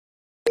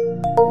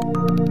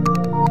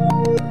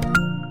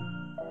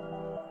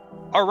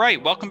All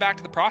right, welcome back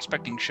to the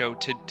Prospecting Show.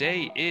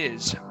 Today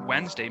is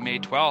Wednesday, May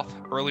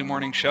 12th, early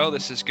morning show.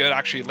 This is good,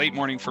 actually late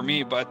morning for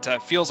me, but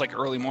feels like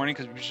early morning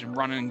because we've just been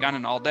running and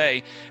gunning all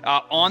day.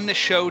 On the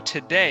show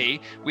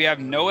today, we have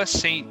Noah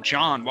St.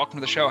 John. Welcome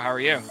to the show. How are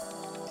you?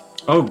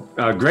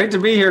 Great to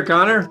be here,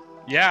 Connor.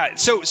 Yeah.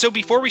 So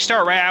before we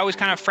start, right, I always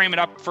kind of frame it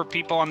up for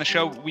people on the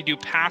show. We do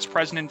past,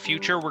 present, and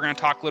future. We're going to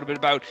talk a little bit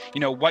about,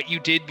 what you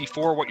did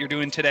before, what you're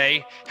doing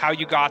today, how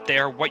you got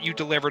there, what you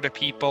deliver to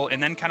people,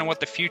 and then kind of what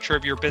the future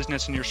of your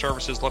business and your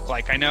services look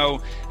like. I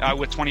know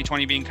with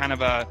 2020 being kind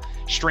of a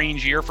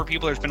strange year for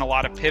people, there's been a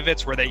lot of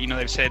pivots where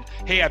they've said,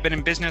 hey, I've been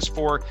in business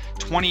for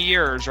 20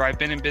 years, or I've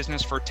been in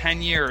business for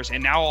 10 years.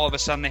 And now all of a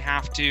sudden they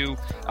have to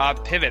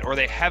pivot, or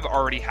they have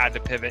already had to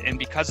pivot. And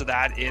because of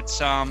that,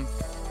 it's,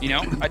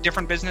 a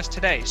different business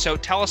today. So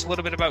tell us a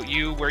little bit about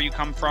you, where you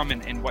come from,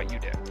 and what you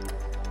do.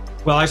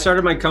 Well, I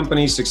started my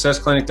company,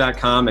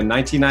 SuccessClinic.com, in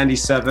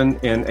 1997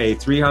 in a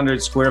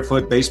 300 square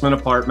foot basement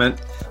apartment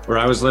where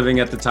I was living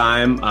at the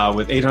time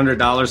with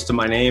 $800 to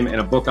my name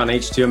and a book on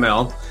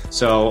HTML.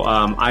 So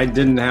I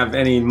didn't have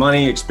any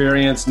money,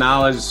 experience,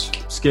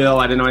 knowledge, skill.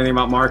 I didn't know anything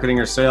about marketing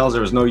or sales.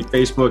 There was no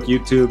Facebook,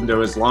 YouTube. There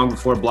was long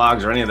before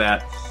blogs or any of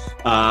that.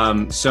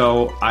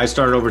 So I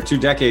started over 2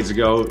 decades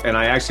ago, and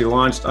I actually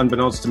launched,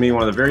 unbeknownst to me,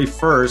 one of the very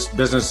first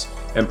business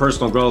and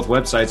personal growth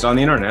websites on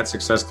the internet,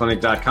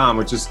 SuccessClinic.com,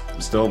 which is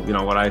still,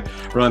 what I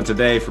run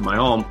today from my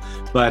home.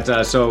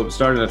 But so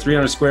started in a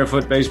 300 square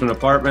foot basement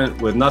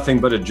apartment with nothing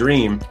but a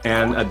dream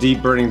and a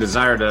deep burning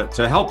desire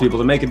to help people,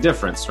 to make a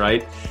difference,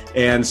 right?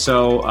 And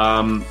so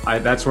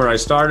that's where I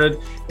started.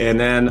 And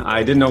then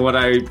I didn't know what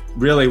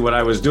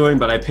I was doing,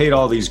 but I paid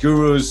all these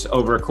gurus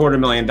over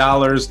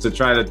 $250,000 to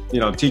try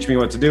to, teach me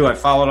what to do. I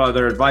followed all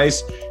their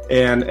advice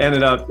and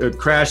ended up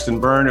crashed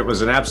and burned. It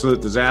was an absolute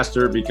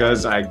disaster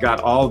because I got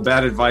all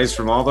bad advice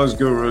from all those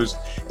gurus.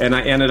 And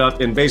I ended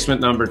up in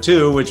basement number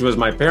 2, which was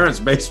my parents'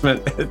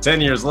 basement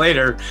 10 years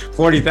later,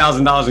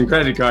 $40,000 in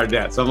credit card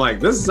debt. So I'm like,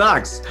 this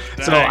sucks.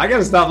 Dang. So I got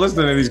to stop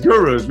listening to these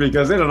gurus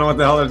because they don't know what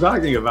the hell they're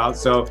talking about.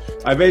 So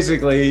I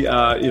basically,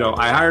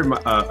 I hired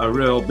a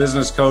real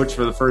business coach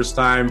for the first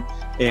time.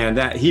 And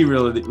that he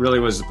really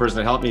was the person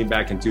that helped me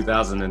back in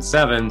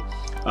 2007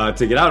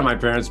 to get out of my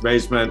parents'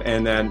 basement.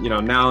 And then,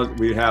 now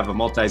we have a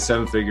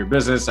multi-7-figure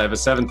business. I have a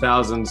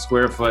 7,000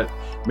 square foot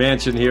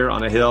mansion here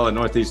on a hill in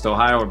Northeast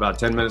Ohio. We're about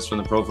 10 minutes from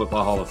the Pro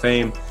Football Hall of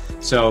Fame.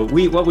 So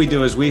what we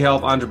do is we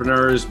help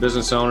entrepreneurs,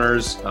 business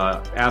owners,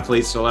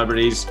 athletes,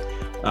 celebrities.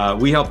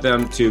 We help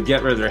them to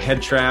get rid of their head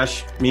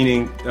trash,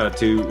 meaning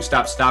to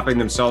stop stopping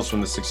themselves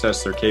from the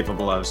success they're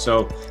capable of.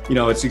 So,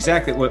 it's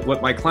exactly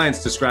what my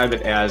clients describe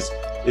it as,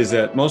 is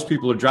that most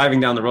people are driving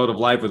down the road of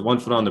life with one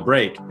foot on the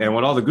brake. And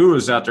what all the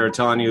gurus out there are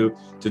telling you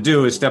to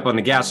do is step on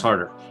the gas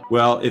harder.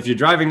 Well, if you're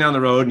driving down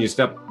the road and you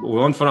step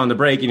one foot on the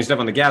brake and you step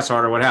on the gas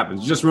harder, what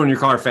happens? You just ruin your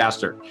car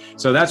faster.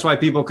 So that's why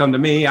people come to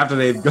me after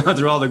they've gone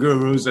through all the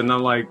gurus, and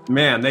I'm like,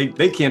 man, they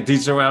can't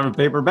teach their way out of a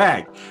paper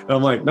bag. And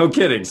I'm like, no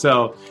kidding.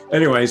 So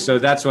anyway, so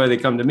that's why they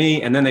come to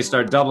me, and then they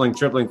start doubling,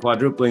 tripling,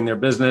 quadrupling their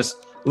business.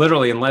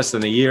 Literally in less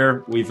than a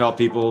year, we've helped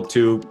people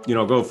to,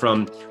 go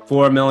from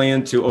 4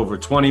 million to over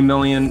 20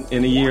 million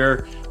in a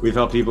year. We've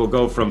helped people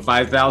go from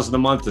 5,000 a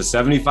month to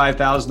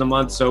 75,000 a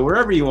month. So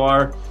wherever you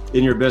are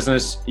in your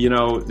business,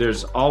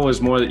 there's always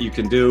more that you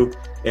can do.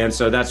 And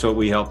so that's what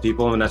we help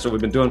people. And that's what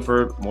we've been doing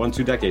for more than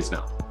 2 decades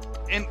now.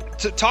 And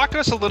to talk to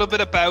us a little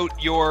bit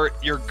about your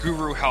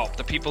guru help,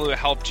 the people who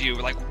helped you.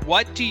 Like,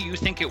 what do you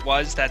think it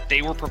was that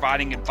they were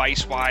providing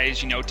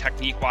advice-wise,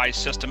 technique-wise,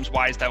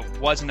 systems-wise, that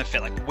wasn't a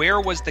fit? Like, where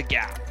was the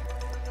gap?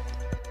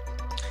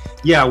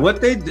 Yeah,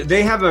 what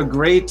they have a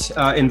great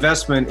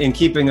investment in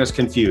keeping us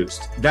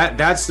confused.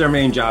 That's their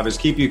main job, is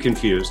keep you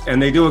confused,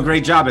 and they do a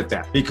great job at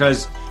that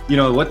because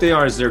what they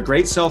are is they're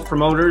great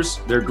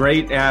self-promoters. They're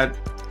great at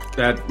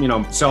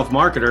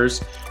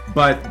self-marketers.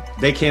 But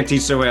they can't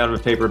teach their way out of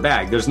a paper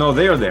bag. There's no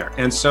there.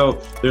 And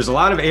so there's a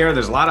lot of air,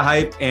 there's a lot of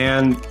hype,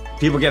 and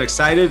people get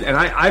excited. And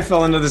I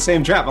fell into the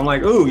same trap. I'm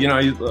like, ooh, you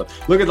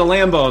look at the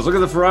Lambos, look at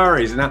the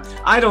Ferraris. And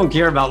I don't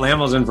care about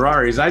Lambos and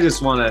Ferraris. I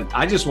just wanted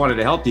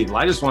to help people.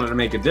 I just wanted to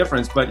make a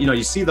difference. But,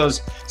 you see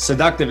those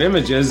seductive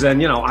images,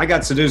 and, I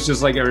got seduced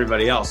just like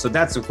everybody else. So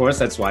that's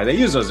why they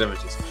use those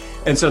images.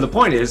 And so the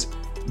point is,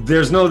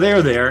 there's no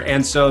there.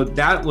 And so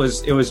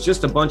it was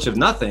just a bunch of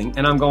nothing.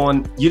 And I'm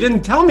going, you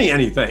didn't tell me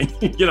anything,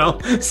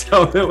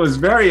 So it was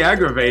very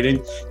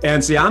aggravating.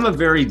 And see, I'm a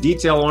very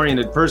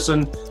detail-oriented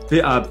person.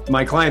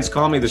 My clients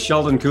call me the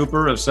Sheldon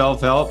Cooper of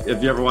self-help.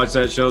 If you ever watched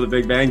that show, The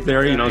Big Bang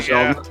Theory,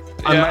 Sheldon.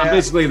 I'm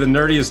basically the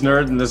nerdiest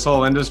nerd in this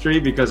whole industry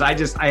because I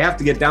have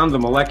to get down to the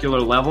molecular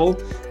level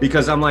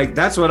because I'm like,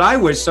 that's what I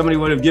wish somebody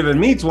would have given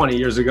me 20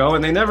 years ago,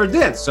 and they never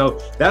did.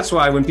 So that's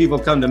why when people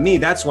come to me,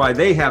 that's why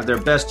they have their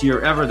best year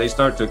ever. They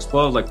start to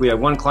explode. Like we had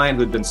one client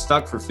who'd been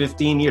stuck for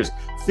 15 years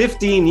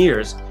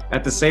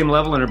at the same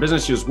level in her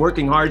business. She was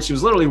working hard. She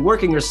was literally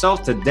working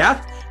herself to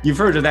death you've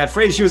heard of that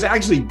phrase. She was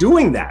actually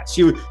doing that.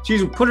 She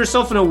put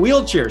herself in a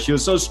wheelchair. She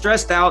was so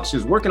stressed out. She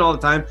was working all the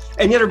time,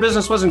 and yet her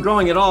business wasn't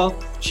growing at all.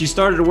 She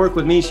started to work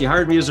with me. She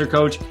hired me as her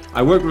coach.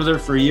 I worked with her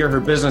for a year. Her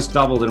business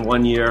doubled in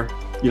 1 year.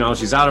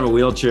 She's out of a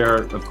wheelchair,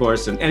 of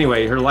course. And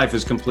anyway, her life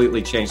has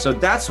completely changed. So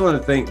that's one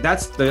of the things,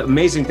 that's the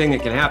amazing thing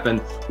that can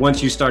happen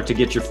once you start to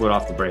get your foot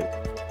off the brake.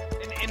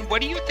 And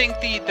what do you think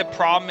the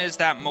problem is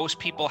that most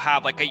people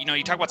have? Like,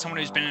 you talk about someone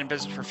who's been in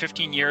business for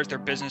 15 years, their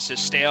business is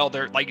stale.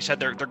 They're, like you said,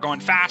 they're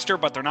going faster,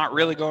 but they're not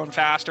really going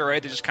faster,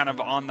 right? They're just kind of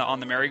on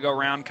the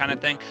merry-go-round kind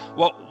of thing.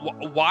 Well,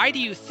 why do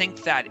you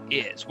think that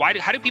is?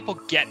 How do people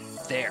get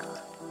there?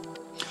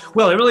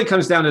 Well, it really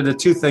comes down to the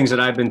two things that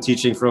I've been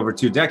teaching for over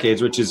 2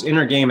 decades, which is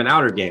inner game and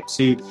outer game.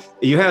 See,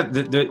 you have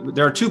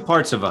there are two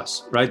parts of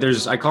us, right?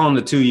 I call them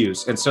the 2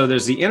 U's. And so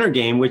there's the inner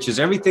game, which is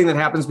everything that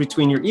happens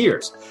between your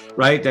ears,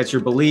 right? That's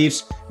your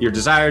beliefs, your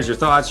desires, your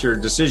thoughts, your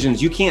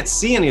decisions. You can't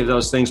see any of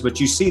those things, but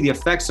you see the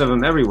effects of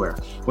them everywhere.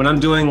 When I'm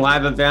doing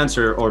live events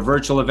or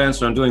virtual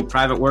events, or I'm doing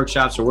private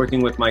workshops or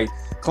working with my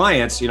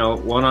clients,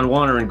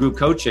 one-on-one or in group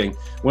coaching,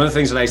 one of the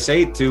things that I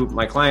say to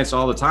my clients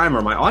all the time,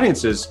 or my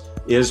audiences,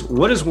 is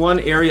what is one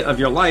area of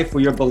your life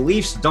where your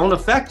beliefs don't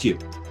affect you?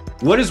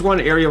 What is one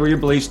area where your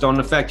beliefs don't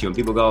affect you? And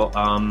people go,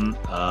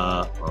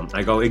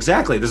 I go,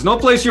 exactly. There's no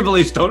place your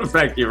beliefs don't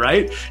affect you,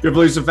 right? Your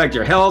beliefs affect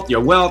your health,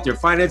 your wealth, your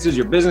finances,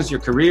 your business,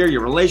 your career,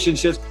 your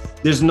relationships.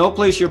 There's no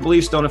place your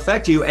beliefs don't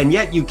affect you. And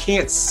yet you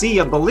can't see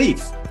a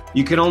belief.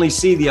 You can only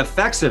see the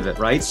effects of it,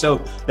 right? So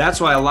that's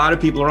why a lot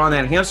of people are on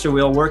that hamster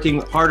wheel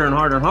working harder and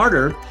harder and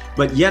harder,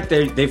 but yet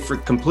they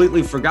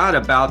completely forgot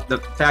about the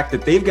fact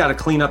that they've got to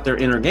clean up their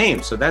inner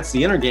game. So that's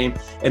the inner game.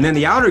 And then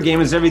the outer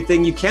game is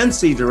everything you can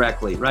see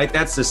directly, right?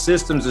 That's the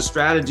systems, the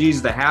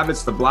strategies, the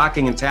habits, the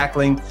blocking and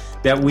tackling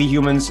that we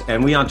humans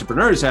and we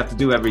entrepreneurs have to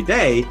do every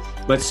day.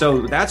 But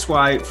so that's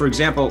why, for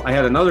example, I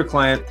had another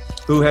client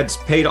who had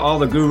paid all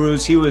the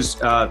gurus. He was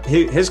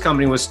his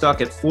company was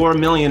stuck at $4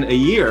 million a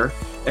year.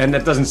 And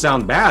that doesn't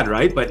sound bad,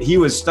 right? But he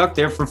was stuck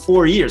there for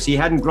 4 years. He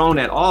hadn't grown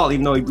at all,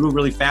 even though he grew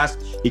really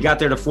fast. He got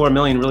there to 4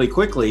 million really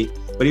quickly,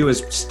 but he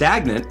was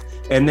stagnant.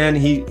 And then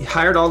he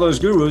hired all those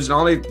gurus, and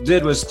all they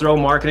did was throw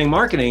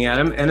marketing at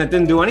him, and it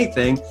didn't do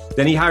anything.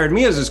 Then he hired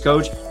me as his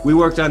coach. We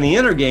worked on the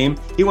inner game.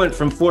 He went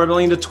from 4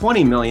 million to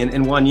 20 million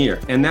in 1 year.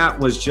 And that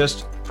was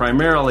just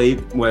primarily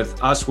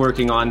with us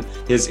working on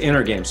his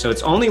inner game. So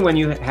it's only when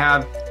you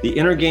have the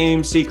inner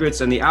game secrets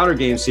and the outer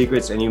game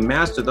secrets and you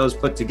master those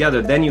put together,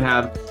 then you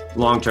have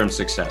long-term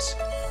success.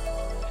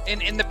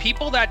 And the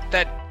people that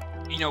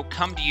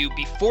come to you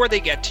before they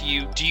get to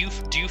you, do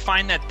you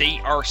find that they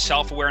are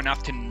self-aware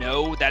enough to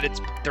know that it's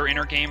their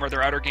inner game or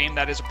their outer game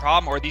that is a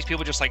problem? Or are these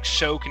people just like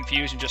so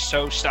confused and just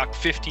so stuck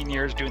 15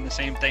 years doing the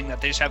same thing that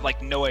they just have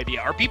like no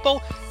idea? Are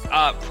people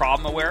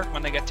problem aware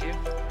when they get to you?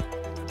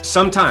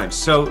 Sometimes.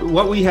 So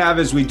what we have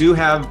is we do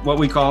have what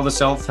we call the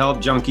self-help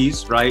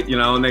junkies, right?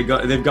 And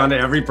they've gone to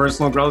every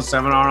personal growth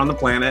seminar on the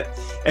planet,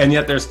 and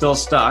yet they're still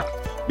stuck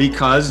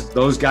because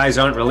those guys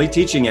aren't really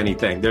teaching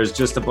anything. There's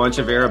just a bunch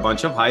of air, a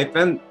bunch of hype,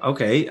 and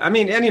okay. I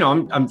mean,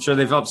 and I'm sure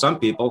they've helped some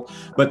people,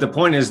 but the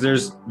point is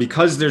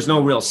because there's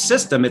no real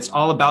system, it's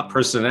all about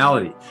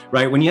personality,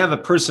 right? When you have a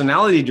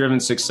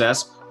personality-driven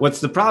success, what's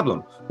the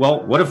problem?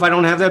 Well, what if I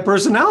don't have that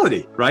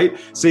personality, right?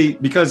 See,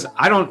 because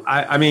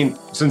I mean,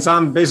 since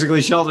I'm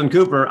basically Sheldon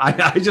Cooper,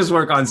 I just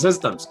work on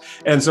systems.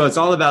 And so it's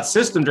all about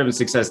system-driven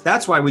success.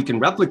 That's why we can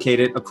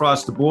replicate it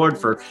across the board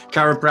for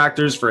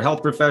chiropractors, for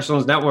health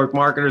professionals, network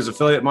marketers,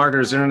 affiliate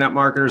marketers, internet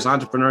marketers,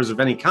 entrepreneurs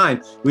of any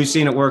kind. We've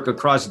seen it work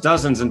across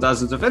dozens and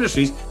dozens of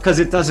industries because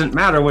it doesn't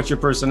matter what your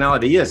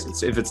personality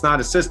is. If it's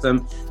not a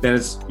system, then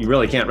you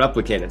really can't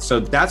replicate it. So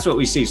that's what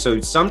we see. So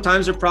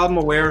sometimes they're problem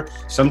aware.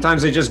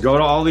 Sometimes they just go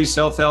to all these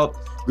self-help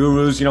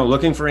gurus,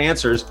 looking for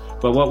answers.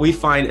 But what we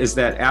find is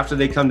that after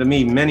they come to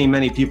me, many,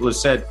 many people have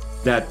said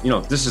that,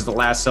 this is the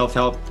last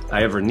self-help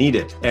I ever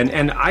needed.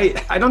 And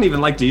I don't even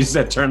like to use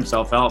that term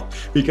self-help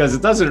because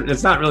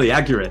it's not really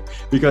accurate,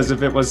 because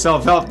if it was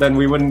self-help, then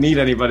we wouldn't need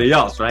anybody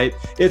else, right?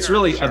 It's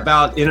really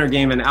about inner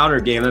game and outer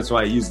game. That's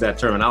why I use that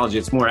terminology.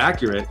 It's more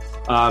accurate.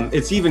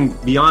 It's even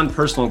beyond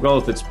personal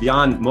growth. It's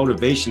beyond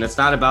motivation. It's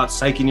not about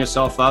psyching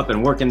yourself up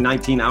and working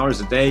 19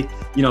 hours a day,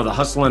 the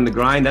hustle and the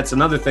grind. That's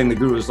another thing the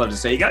gurus love to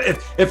say.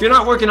 If you're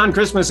not working on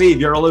Christmas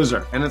Eve, you're a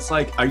loser. And it's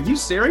like, are you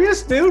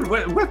serious, dude?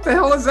 What the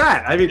hell is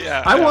that? I mean,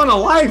 I want a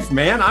life,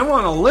 man. I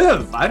want to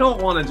live. I don't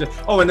want to just,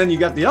 and then you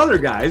got the other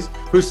guys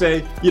who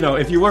say,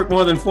 if you work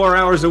more than 4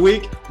 hours a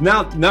week,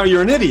 now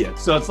you're an idiot.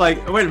 So it's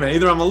like, wait a minute,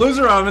 either I'm a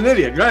loser or I'm an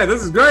idiot. Right,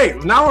 this is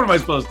great. Now what am I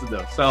supposed to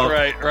do? So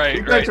right.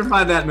 You got to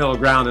find that middle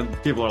ground,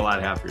 and people are a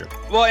lot happier.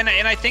 Well, and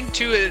I think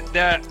too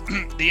that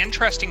the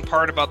interesting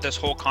part about this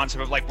whole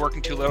concept of like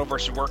working too little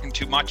versus working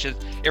too much is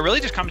it really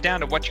just comes down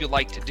to what you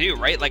like to do,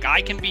 right? Like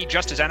I can be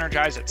just as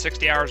energized at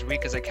 60 hours a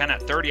week as I can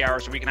at 30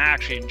 hours a week, and I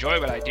actually enjoy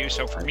what I do.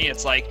 So for me,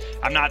 it's like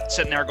I'm not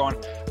sitting there going,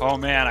 oh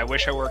man, I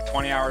wish I worked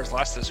 20 hours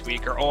less this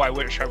week, or, oh, I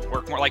wish I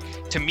worked more.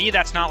 Like, to me,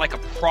 that's not like a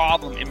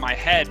problem in my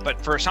head.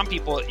 But for some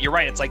people, you're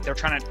right. It's like they're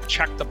trying to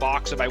check the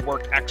box of I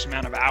worked X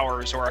amount of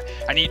hours, or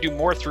I need to do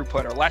more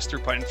throughput or less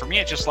throughput. And for me,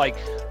 it's just like,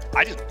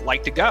 I just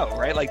like to go,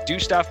 right? Like, do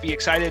stuff, be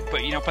excited,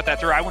 but, put that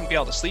through. I wouldn't be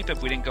able to sleep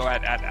if we didn't go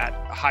at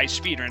high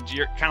speed. And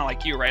you're kind of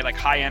like you, right? Like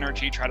high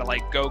energy, try to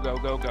like go.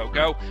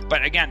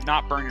 But again,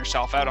 not burn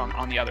yourself out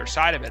on the other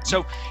side of it.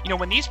 So,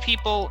 when these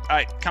people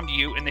come to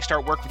you and they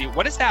start working with you,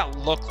 what does that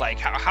look like?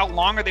 How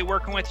long are they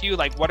working with you?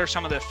 Like, what are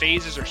some of the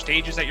phases or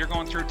stages that you're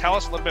going through? Tell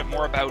us a little bit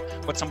more about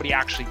what somebody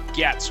actually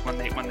gets when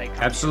they come.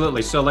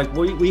 Absolutely. So like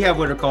we have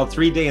what are called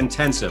 3-day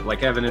intensive.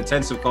 Like I have an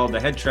intensive called the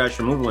Head Trash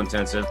Removal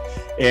Intensive.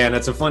 And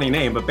it's a funny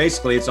name, but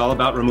basically it's all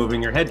about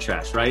removing your head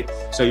trash, right?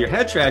 So your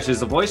head trash is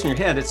the voice in your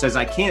head that says,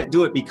 I can't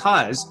do it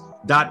because ...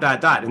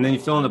 And then you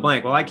fill in the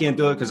blank. Well, I can't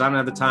do it because I don't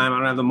have the time. I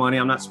don't have the money.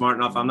 I'm not smart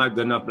enough. I'm not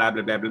good enough, blah,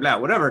 blah, blah, blah, blah,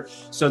 whatever.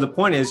 So the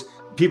point is,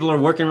 people are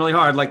working really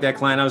hard, like that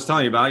client I was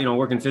telling you about,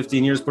 working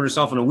 15 years, put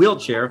herself in a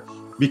wheelchair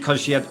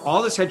because she had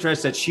all this head trash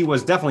that she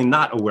was definitely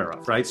not aware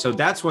of, right? So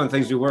that's one of the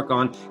things we work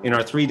on in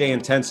our 3-day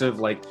intensive,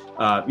 but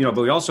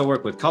we also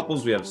work with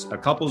couples. We have a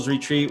couples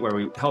retreat where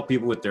we help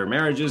people with their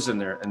marriages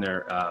and their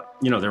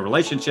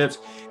relationships.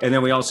 And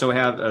then we also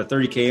have a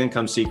 30K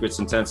income secrets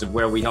intensive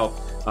where we help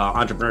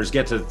entrepreneurs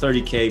get to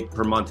 30K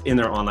per month in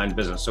their online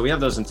business. So we have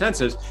those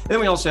intensives. And then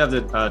we also have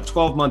the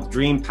 12-month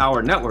Dream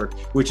Power Network,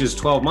 which is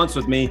 12 months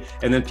with me.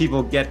 And then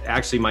people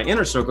my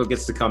inner circle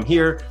gets to come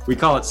here. We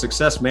call it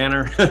Success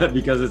Manor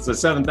because it's a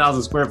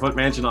 7,000 square foot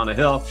mansion on a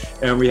hill.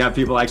 And we have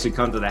people actually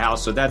come to the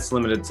house. So that's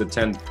limited to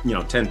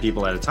 10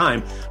 people at a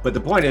time. But the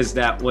point is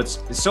that what's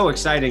so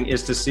exciting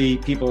is to see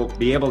people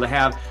be able to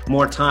have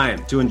more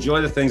time to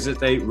enjoy the things that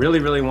they really,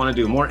 really want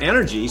to do, more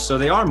energy. So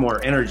they are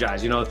more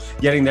energized,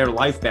 getting their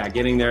life back,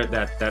 getting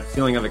that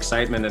feeling of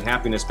excitement and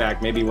happiness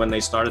back, maybe when they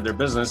started their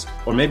business,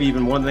 or maybe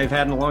even more than they've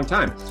had in a long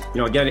time.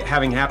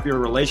 Having happier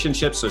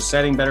relationships. So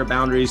setting better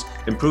boundaries,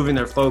 improving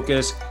their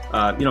focus,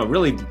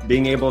 really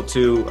being able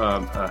to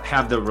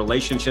have the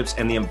relationships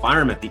and the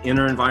environment, the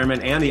inner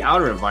environment and the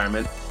outer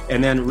environment,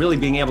 and then really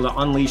being able to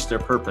unleash their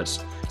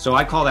purpose. So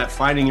I call that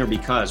finding your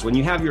because. When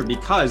you have your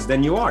because,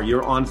 then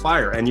you're on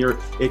fire and you're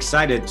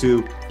excited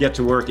to get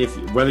to work.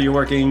 Whether you're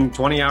working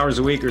 20 hours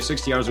a week or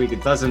 60 hours a week,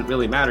 it doesn't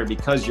really matter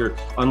because you're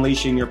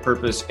unleashing your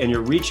purpose and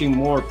you're reaching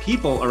more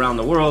people around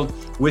the world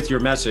with your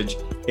message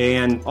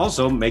and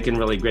also making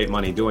really great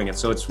money doing it.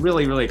 So it's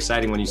really, really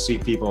exciting when you see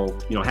people,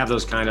 have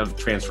those kind of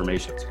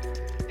transformations.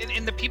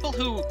 And the people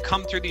who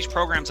come through these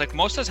programs, like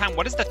most of the time,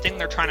 what is the thing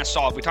they're trying to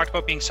solve? We talked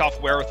about being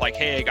self-aware with like,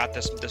 hey, I got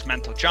this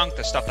mental junk,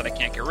 this stuff that I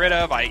can't get rid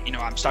of.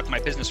 I'm stuck in my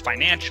business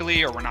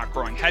financially, or we're not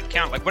growing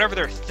headcount. Like whatever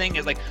their thing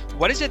is, like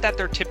what is it that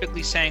they're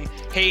typically saying,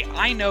 hey,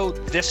 I know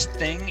this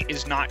thing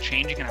is not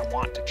changing and I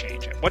want to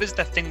change it? What is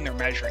the thing they're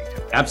measuring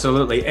to?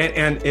 Absolutely.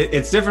 And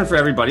it's different for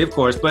everybody, of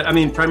course. But I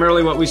mean,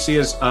 primarily what we see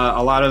is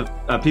a lot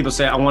of people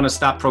say, I want to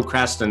stop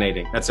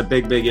procrastinating. That's a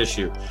big, big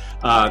issue.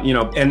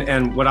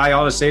 And what I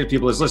always say to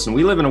people is, listen,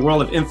 we live in a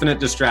world of infinite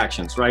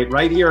distractions, right?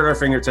 Right here at our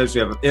fingertips,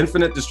 we have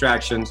infinite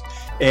distractions,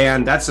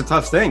 and that's a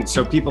tough thing.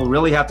 So people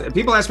really have to,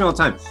 people ask me all the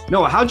time,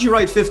 Noah, how'd you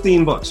write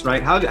 15 books,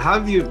 right? How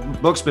have your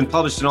books been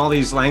published in all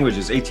these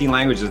languages, 18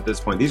 languages at this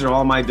point? These are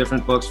all my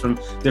different books from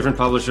different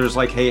publishers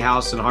like Hay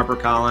House and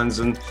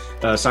HarperCollins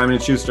and Simon &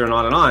 Schuster and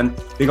on and on.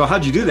 They go,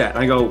 how'd you do that?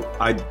 And I go,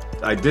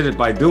 I did it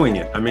by doing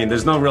it. I mean,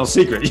 there's no real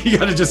secret. You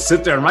got to just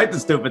sit there and write the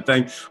stupid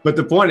thing. But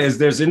the point is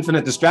there's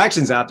infinite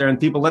distractions out there and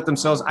people let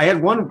themselves. I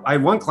had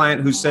one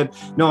client who said,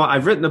 no,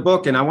 I've written a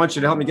book and I want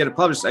you to help me get it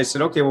published. I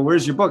said, okay, well,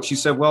 where's your book? She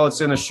said, well,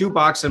 it's in a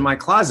shoebox in my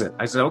closet.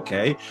 I said,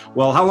 okay,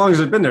 well, how long has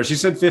it been there? She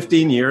said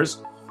 15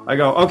 years. I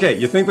go, okay,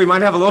 you think we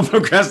might have a little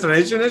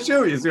procrastination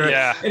issue?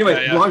 Yeah.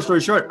 Anyway, long story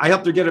short, I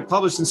helped her get it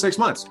published in 6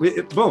 months.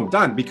 Boom,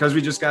 done, because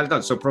we just got it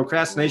done. So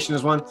procrastination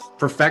is one.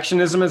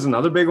 Perfectionism is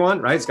another big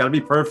one, right? It's got to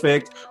be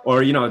perfect,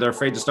 or, they're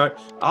afraid to start.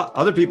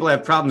 Other people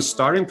have problems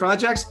starting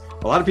projects.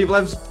 A lot of people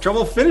have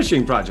trouble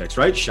finishing projects,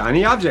 right?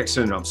 Shiny object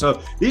syndrome.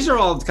 So these are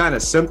all kind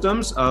of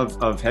symptoms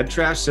of head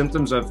trash,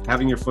 symptoms of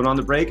having your foot on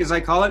the brake, as I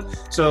call it.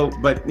 So,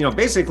 but,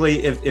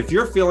 basically, if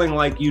you're feeling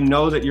like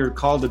that you're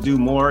called to do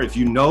more, if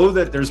you know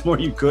that there's more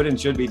you could and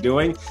should be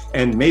doing,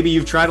 and maybe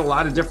you've tried a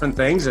lot of different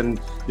things and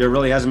there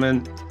really hasn't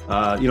been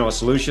a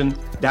solution,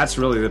 that's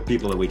really the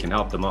people that we can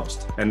help the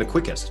most and the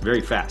quickest,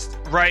 very fast.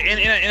 Right.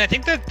 And I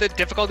think that the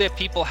difficulty that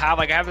people have,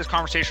 like I have this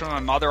conversation with my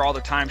mother all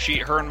the time.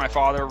 Her and my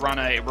father run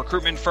a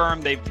recruitment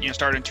firm. They've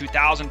started in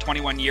 2000,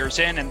 21 years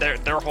in, and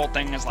their whole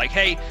thing is like,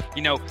 hey,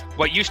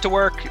 what used to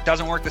work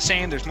doesn't work the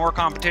same. There's more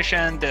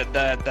competition.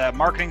 The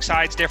marketing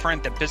side's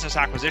different. The business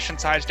acquisition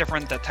side's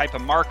different. The type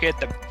of market,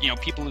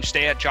 people who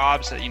stay at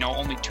jobs that,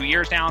 only 2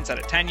 years now instead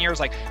of 10 years,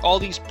 like all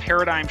these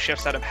paradigm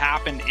shifts that have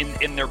happened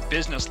in their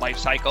business life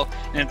cycle.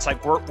 And it's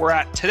like, we're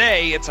at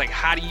today, it's like,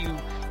 how do you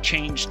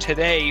change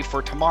today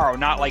for tomorrow,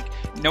 not like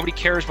nobody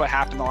cares what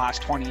happened the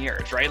last 20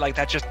 years, right? Like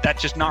that's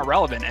just not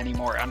relevant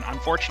anymore,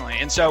 unfortunately.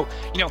 And so,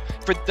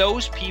 for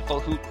those people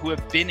who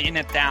have been in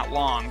it that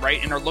long,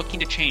 right, and are looking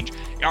to change,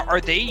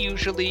 are they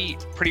usually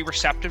pretty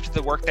receptive to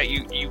the work that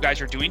you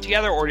guys are doing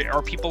together, or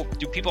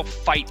do people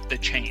fight the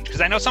change?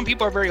 Because I know some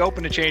people are very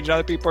open to change, and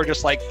other people are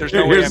just like, there's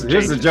no way I'm changing.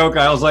 Here's the joke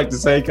I always like to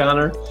say,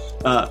 Connor.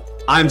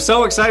 I'm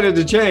so excited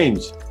to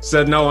change,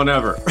 said no one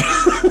ever.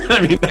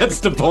 I mean, that's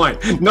the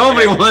point.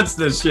 Nobody wants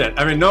this shit.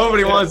 I mean,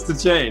 nobody wants to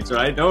change,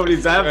 right?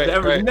 Nobody's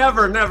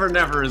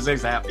never is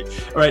this happy.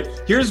 All right,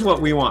 here's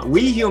what we want.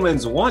 We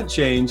humans want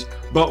change,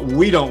 but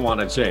we don't want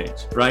to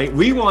change, right?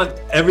 We want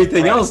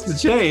everything else to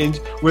change,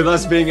 with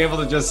us being able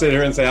to just sit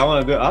here and say,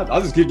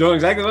 I'll just keep doing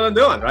exactly what I'm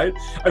doing, right?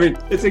 I mean,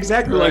 it's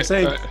exactly like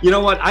saying, you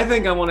know what? I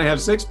think I want to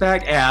have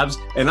six-pack abs,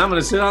 and I'm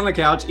going to sit on the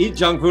couch, eat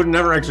junk food, and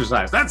never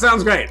exercise. That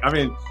sounds great. I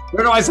mean,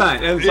 where do I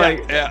sign? And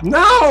it's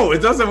no, it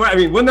doesn't work. I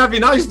mean, wouldn't that be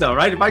nice though,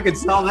 right? If I could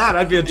sell that,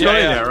 I'd be a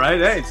trillionaire, right?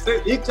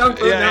 Hey, eat junk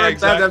food,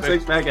 never have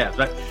six-pack abs,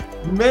 right?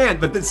 Man,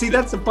 but see,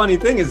 that's the funny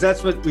thing, is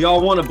that's what we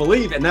all want to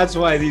believe, and that's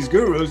why these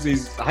gurus,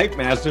 these hype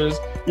masters,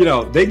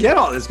 they get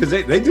all this, because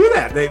they do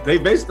that. They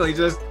basically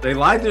they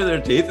lie through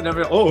their teeth and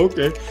everything. Oh,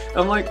 okay.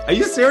 I'm like, are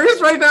you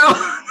serious right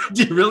now?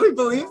 Do you really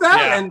believe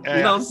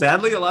that?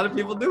 Sadly, a lot of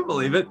people do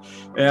believe it.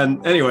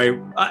 And anyway,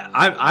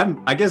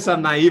 I guess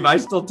I'm naive. I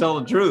still tell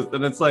the truth,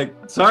 and it's like,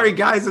 sorry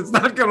guys, it's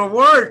not going to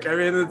work. I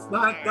mean, it's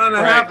not going to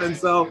happen.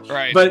 So,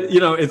 but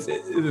it's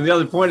the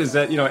other point is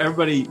that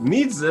everybody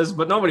needs this,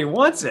 but nobody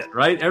wants it,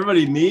 right?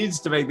 Everybody needs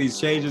to make these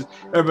changes.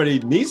 Everybody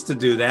needs to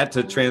do that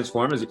to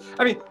transform.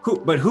 I mean,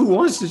 who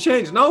wants to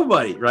change?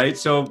 Nobody, right?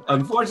 So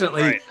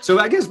unfortunately, so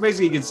I guess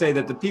basically you could say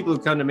that the people who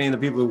come to me and the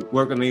people who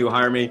work with me, who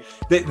hire me,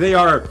 they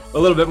are a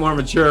little bit more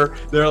mature.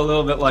 They're a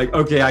little bit like,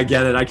 okay, I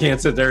get it. I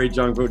can't sit there, eat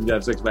junk food, and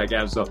have six-pack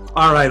abs. So,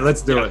 all right,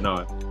 let's do it,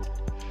 Noah.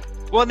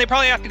 Well, and they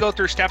probably have to go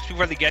through steps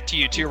before they get to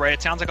you too, right?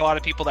 It sounds like a lot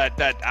of people that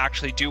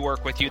actually do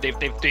work with you,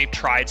 they've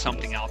tried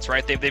something else,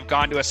 right? They've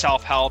gone to a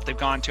self-help, they've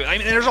gone to, I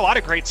mean, there's a lot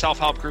of great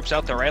self-help groups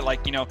out there, right? Like,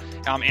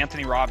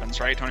 Anthony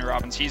Robbins, right? Tony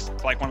Robbins, he's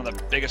like one of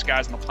the biggest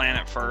guys on the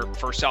planet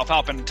for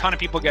self-help, and a ton of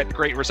people get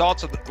great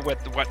results with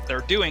what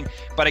they're doing.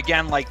 But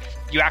again, like,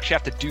 you actually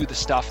have to do the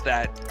stuff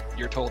that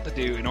you're told to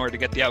do in order to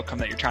get the outcome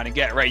that you're trying to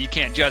get, right? You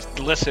can't just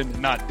listen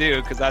and not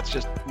do, because that's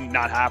just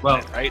not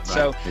happening, right?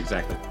 So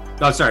exactly.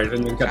 Oh, sorry, I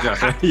didn't cut you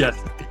off. Yes.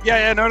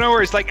 Yeah, no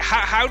worries. Like,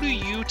 how do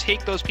you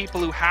take those people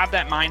who have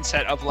that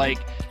mindset of like,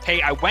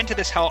 hey, I went to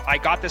this help, I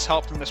got this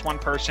help from this one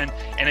person,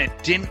 and it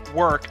didn't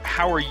work.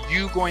 How are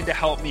you going to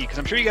help me? Because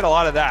I'm sure you get a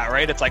lot of that,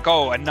 right? It's like,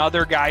 oh,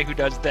 another guy who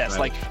does this.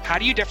 Like, how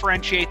do you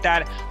differentiate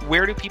that?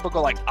 Where do people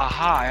go like,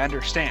 aha, I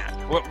understand?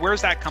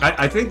 Where's that coming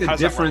from? I think the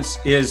difference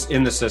is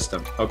in the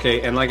system,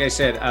 okay? And like I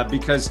said,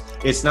 because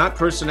it's not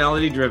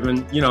personality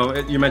driven.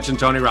 You mentioned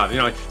Tony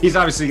Robbins. He's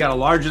obviously got a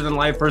larger than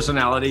life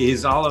personality.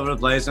 He's all over the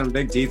place and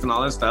big teeth and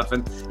all this stuff.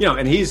 And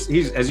and he's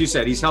as you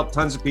said, he's helped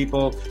tons of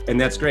people, and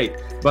that's great.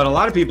 But a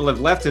lot of people have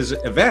left his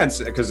events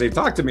because they've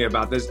talked to me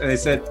about this, and they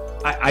said,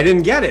 I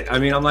didn't get it. I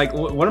mean, I'm like,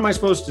 what am I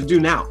supposed to do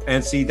now?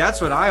 And see,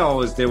 that's what I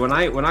always did when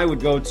I would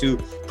go to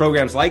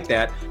programs like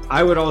that.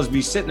 I would always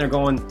be sitting there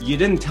going, you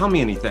didn't tell me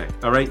anything.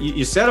 All right,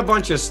 you said a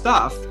bunch of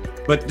stuff,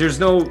 but there's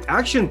no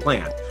action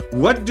plan.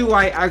 What do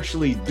I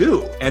actually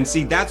do? And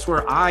see, that's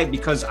where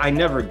because I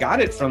never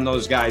got it from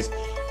those guys,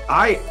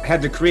 I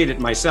had to create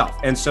it myself.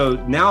 And so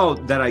now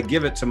that I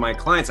give it to my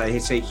clients, I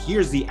say,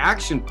 here's the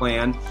action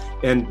plan.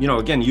 And,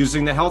 again,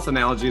 using the health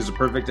analogy is a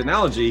perfect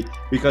analogy,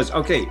 because,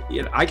 okay,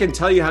 I can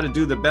tell you how to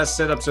do the best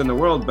sit-ups in the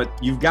world, but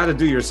you've got to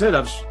do your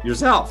sit-ups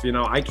yourself.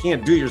 I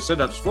can't do your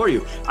sit-ups for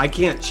you. I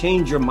can't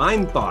change your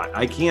mind thought.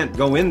 I can't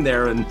go in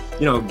there and,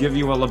 give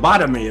you a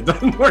lobotomy. It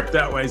doesn't work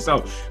that way.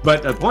 So,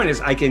 but the point is,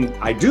 I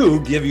do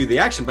give you the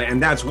action plan.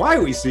 And that's why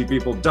we see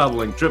people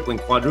doubling, tripling,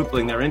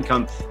 quadrupling their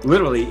income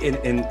literally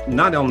in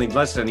not only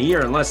less than a year,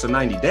 in less than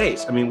 90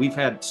 days. I mean, we've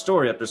had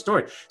story after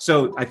story.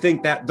 So I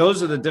think that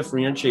those are the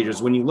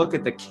differentiators. When you look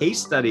at the case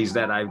studies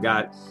that I've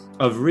got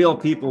of real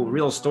people,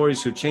 real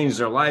stories who changed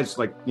their lives,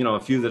 like, a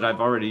few that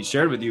I've already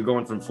shared with you,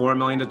 going from 4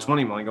 million to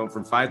 20 million, going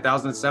from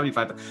 5,000 to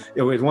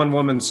 75,000. With one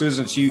woman,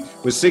 Susan, she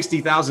was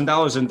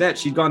 $60,000 in debt.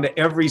 She'd gone to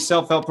every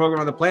self-help program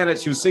on the planet.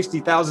 She was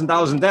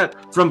 $60,000 in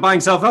debt from buying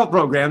self-help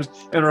programs.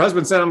 And her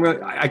husband said,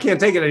 I can't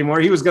take it anymore.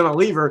 He was going to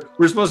leave her.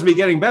 We're supposed to be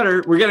getting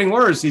better. We're getting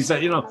worse. He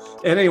said, and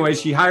anyway,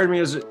 she hired me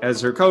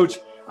as her coach.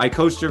 I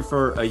coached her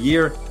for a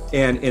year,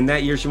 and in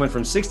that year, she went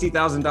from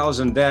 $60,000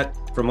 in debt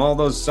from all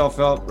those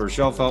self-help or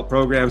shelf-help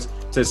programs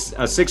to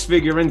a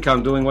six-figure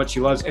income doing what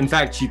she loves. In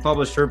fact,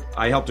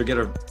 I helped her get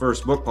her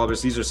first book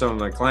published. These are some of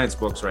my clients'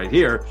 books right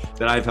here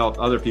that I've helped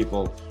other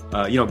people,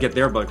 get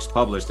their books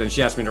published. And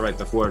she asked me to write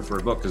the foreword for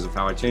her book because of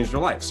how I changed her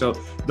life. So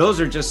those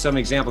are just some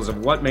examples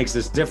of what makes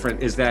this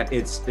different, is that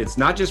it's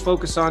not just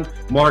focused on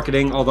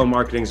marketing, although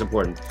marketing is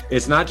important.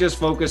 It's not just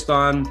focused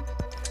on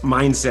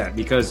mindset,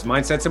 because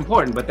mindset's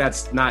important, but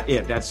that's not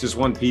it. That's just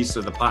one piece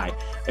of the pie.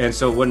 And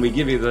so when we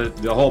give you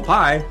the whole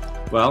pie,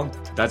 well,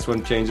 that's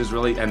when changes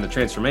really, and the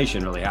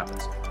transformation really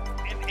happens.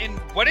 And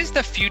what is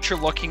the future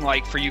looking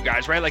like for you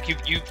guys, right? Like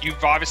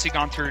you've obviously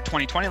gone through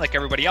 2020 like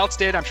everybody else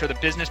did. I'm sure the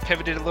business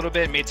pivoted a little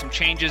bit, made some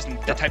changes,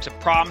 and the types of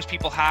problems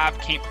people have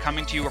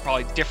coming to you are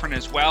probably different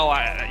as well,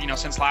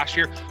 since last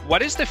year.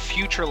 What does the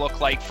future look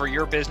like for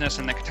your business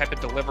and the type of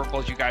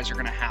deliverables you guys are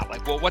going to have?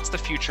 Like, well, what's the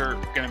future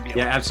going to be like?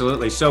 Yeah,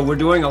 absolutely. So we're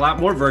doing a lot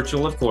more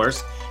virtual, of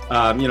course,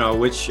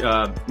 which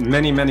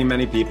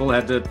many people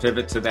had to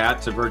pivot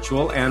to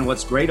virtual. And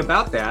what's great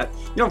about that,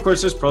 of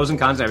course, there's pros and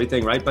cons to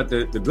everything, right? But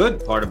the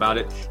good part about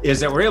it is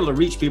that we're able to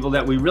reach people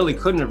that we really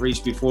couldn't have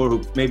reached before,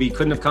 who maybe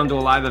couldn't have come to a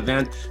live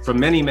event from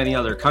many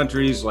other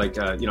countries, like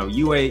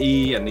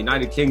UAE and the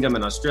United Kingdom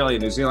and Australia,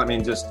 New Zealand. I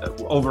mean, just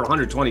over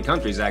 120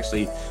 countries,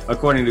 actually,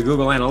 according to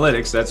Google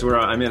Analytics. That's where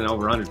I'm in,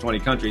 over 120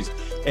 countries.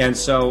 And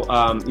so,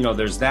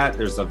 there's that.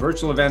 There's the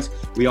virtual events.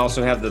 We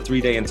also have the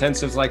 3-day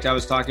intensives, like I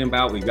was talking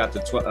about. We've got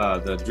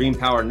the Dream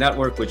Power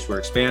Network, which we're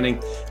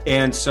expanding.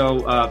 And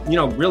so,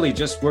 really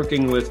just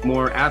working with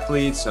more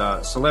athletes,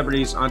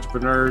 celebrities,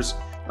 entrepreneurs,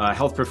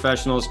 health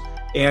professionals.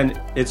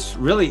 And it's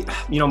really,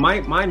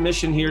 my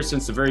mission here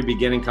since the very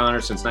beginning,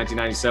 Connor, since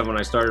 1997, when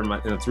I started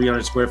in a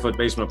 300 square foot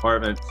basement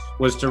apartment,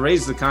 was to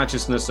raise the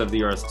consciousness of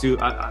the earth.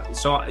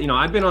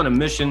 I've been on a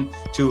mission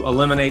to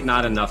eliminate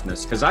not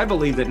enoughness, because I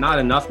believe that not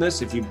enoughness,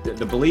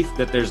 the belief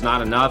that there's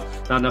not enough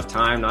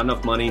time, not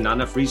enough money, not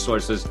enough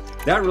resources,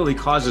 that really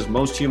causes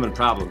most human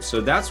problems. So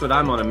that's what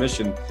I'm on a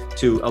mission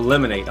to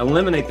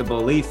eliminate the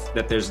belief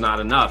that there's not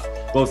enough,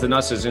 both in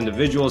us as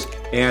individuals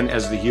and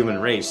as the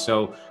human race.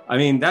 So,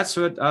 that's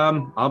what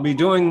I'll be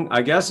doing,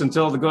 I guess,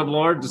 until the good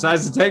Lord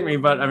decides to take me.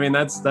 But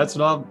that's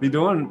what I'll be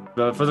doing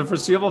for the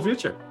foreseeable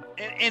future.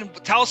 And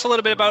tell us a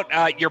little bit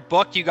about your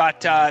book. You got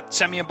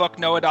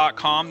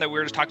sendmeabooknoah.com that we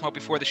were just talking about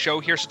before the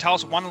show here. So tell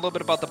us a little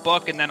bit about the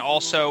book, and then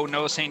also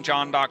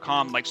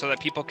noahstjohn.com, so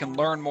that people can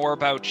learn more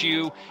about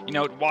you.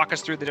 Walk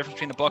us through the difference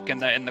between the book and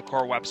the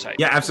core website.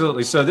 Yeah,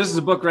 absolutely. So this is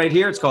a book right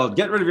here. It's called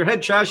Get Rid of Your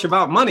Head Trash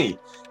About Money.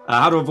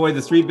 How to avoid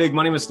the 3 big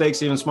money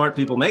mistakes even smart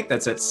people make.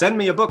 That's at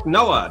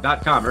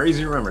sendmeabooknoah.com. Very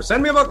easy to remember.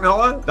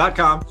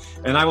 Sendmeabooknoah.com,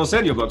 and I will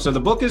send you a book. So the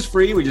book is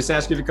free. We just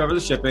ask you to cover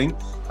the shipping.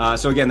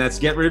 So again, that's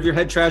Get Rid of Your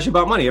Head Trash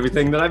About Money.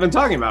 Everything that I've been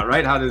talking about,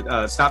 right? How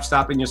to stop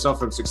stopping yourself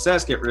from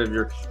success, get rid of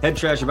your head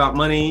trash about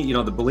money,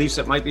 the beliefs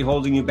that might be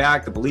holding you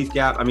back, the belief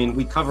gap.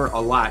 We cover a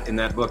lot in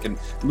that book. And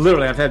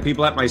literally, I've had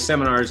people at my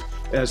seminars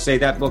say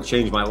that book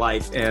changed my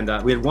life. And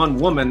we had one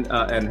woman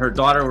and her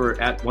daughter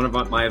were at one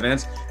of my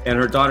events, and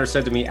her daughter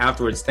said to me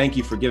afterwards, "Thank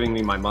you for giving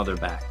me my mother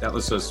back." That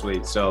was so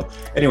sweet. So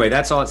anyway,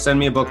 that's all at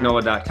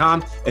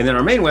sendmeabooknoah.com. And then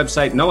our main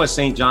website,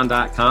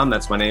 noahstjohn.com.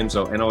 That's my name.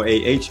 So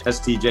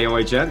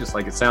NOAHSTJOHN, just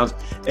like it sounds.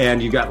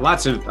 And you got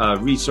lots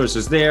of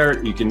resources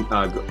there. You can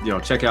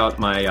check out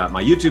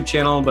my YouTube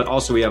channel, but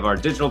also we have our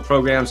digital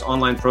programs,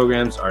 online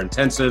programs, our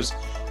intensives,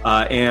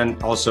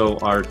 and also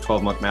our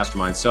 12-month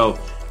mastermind. So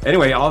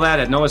anyway, all that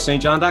at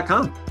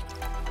noahstjohn.com.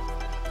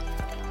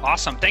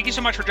 Awesome. Thank you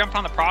so much for jumping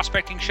on the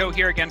prospecting show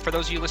here. Again, for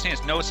those of you listening,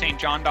 it's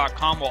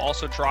noahstjohn.com. We'll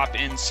also drop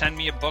in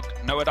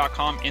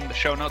sendmeabooknoah.com in the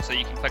show notes, so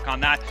you can click on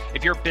that.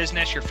 If you're a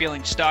business, you're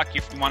feeling stuck,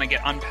 you want to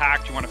get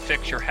unpacked, you want to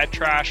fix your head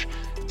trash,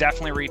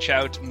 definitely reach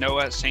out,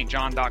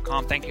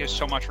 noahstjohn.com. Thank you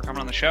so much for coming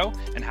on the show,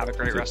 and have a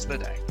great rest of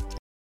the day.